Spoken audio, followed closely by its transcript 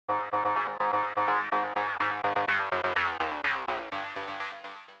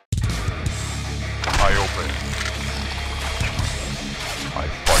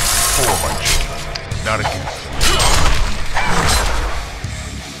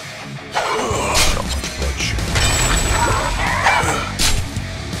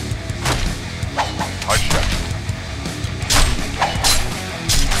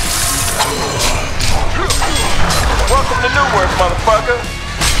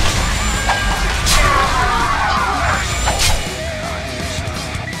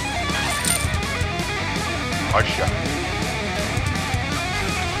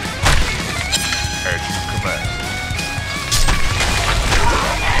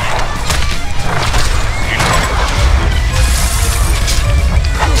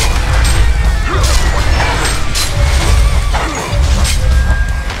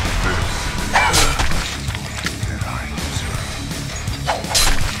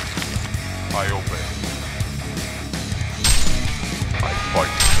I obey. I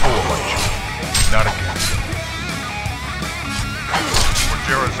fight for my children, not against them. For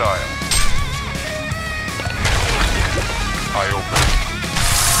Jereziah, I obey.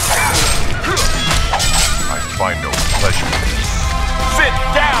 I find no pleasure. Sit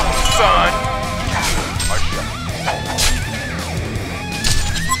down, son! I shall.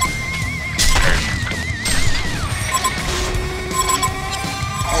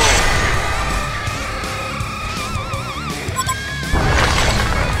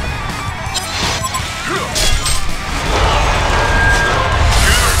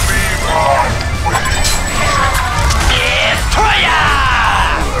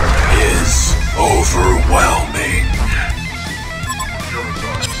 Overwhelming.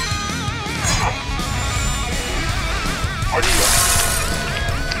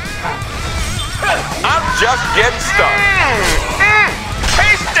 I'm just getting started.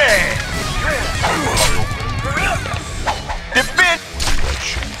 Tasty! Defend!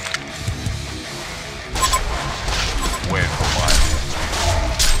 Win for my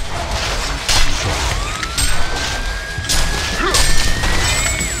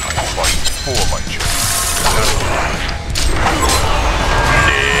I fight for my children.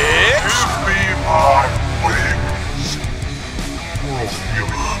 Next! Give me my wings. World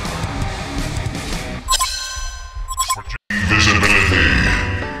healing. Invisibility.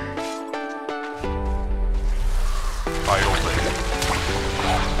 I obey.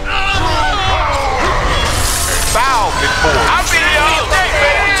 Bow before. I'll be all day,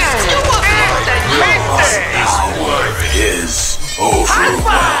 Power is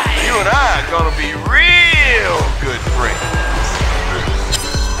overwhelming. You and I are gonna be real good friends.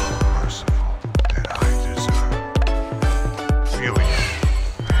 Merciful than I deserve. Feeling.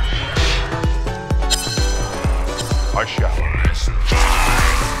 I shall.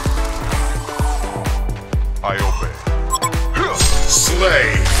 I obey. Slay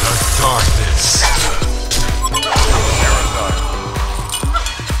the darkness.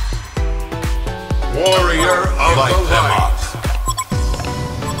 Warrior of the light.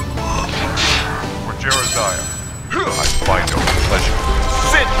 For Jereziah, I find no pleasure.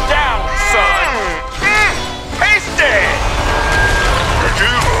 Sit down, son. Tasty!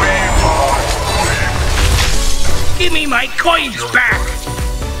 Give me my coins back!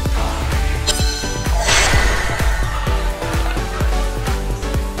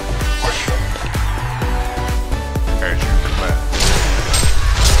 As you command.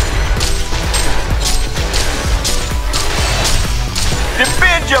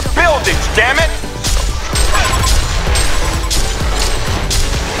 Defend your buildings, damn it!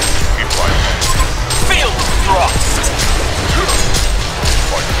 Feel the thrust!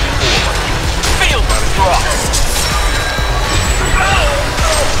 Feel the thrust!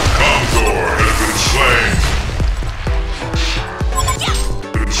 Condor has been slain.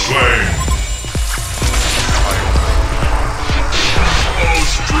 Been slain.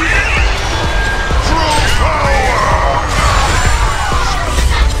 True power!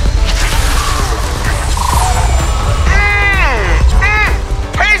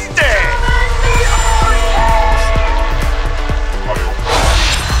 Tasty!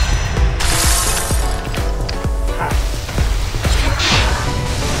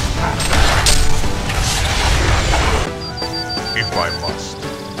 If I must.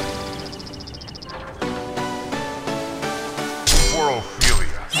 For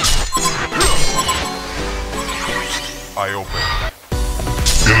Ophelia, I obey.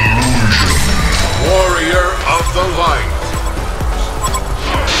 Illusion. Warrior of the light.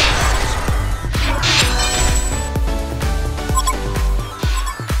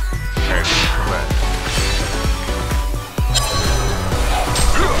 As you command.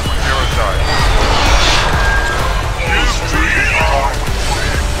 Jereziah.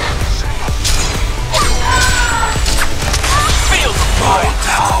 Feel the My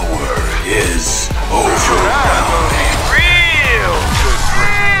power is overwhelming. real good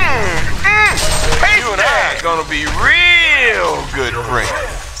friends. You and I are gonna be real good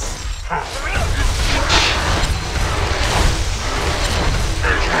friends.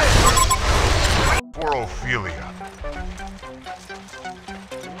 For Ophelia.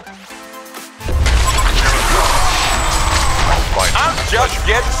 I'm just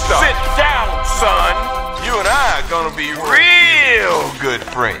getting started. Sit down, son. You and I are gonna be real good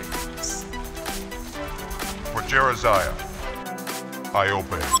friends. For Jereziah, I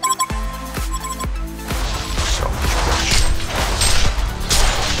obey. Selfish bitch.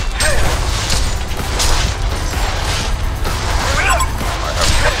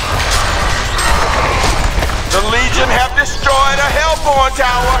 The Legion have destroyed a Hellborn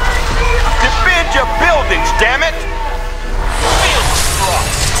tower. Defend your buildings, damn it!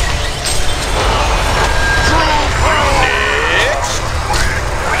 Next!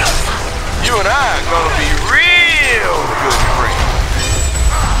 You and I are gonna be real good friends.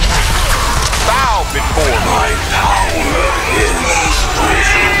 Bow before me. My power is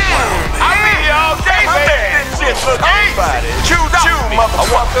overwhelming. I'll be here all day, man. This shit look everybody. Chew,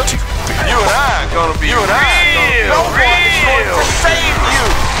 motherfucker. You and I are gonna be real to save you.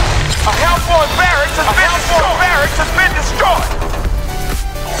 A Hellborn barracks has been destroyed.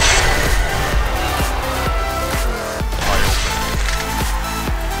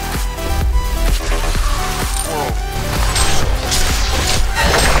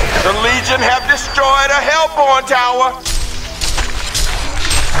 The Legion have destroyed a Hellborn tower.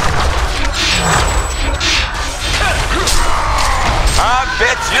 I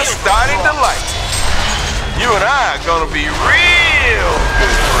bet you're starting to like it. You and I are gonna be real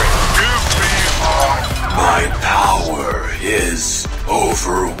good friends. My power is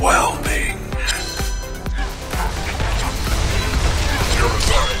overwhelming.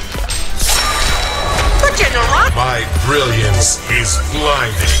 My brilliance is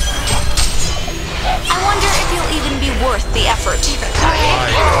blinding. I wonder if you'll even be worth the effort.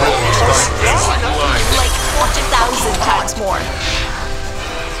 My brilliance is blinding. Like 40,000 times more.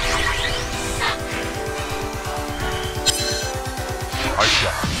 I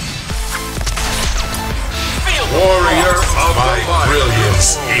shall. Warrior of my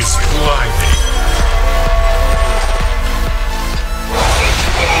brilliance is blinding.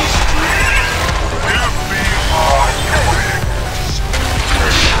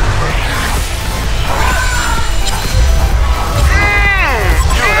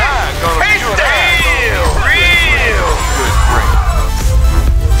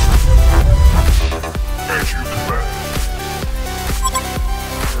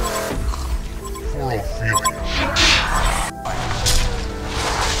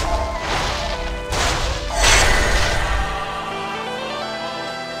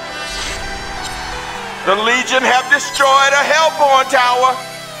 The Legion have destroyed a Hellborn tower.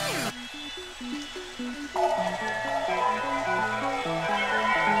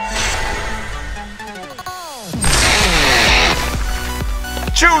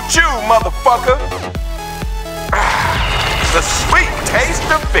 Choo-choo, motherfucker. The sweet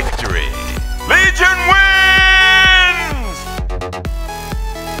taste of victory. Legion wins!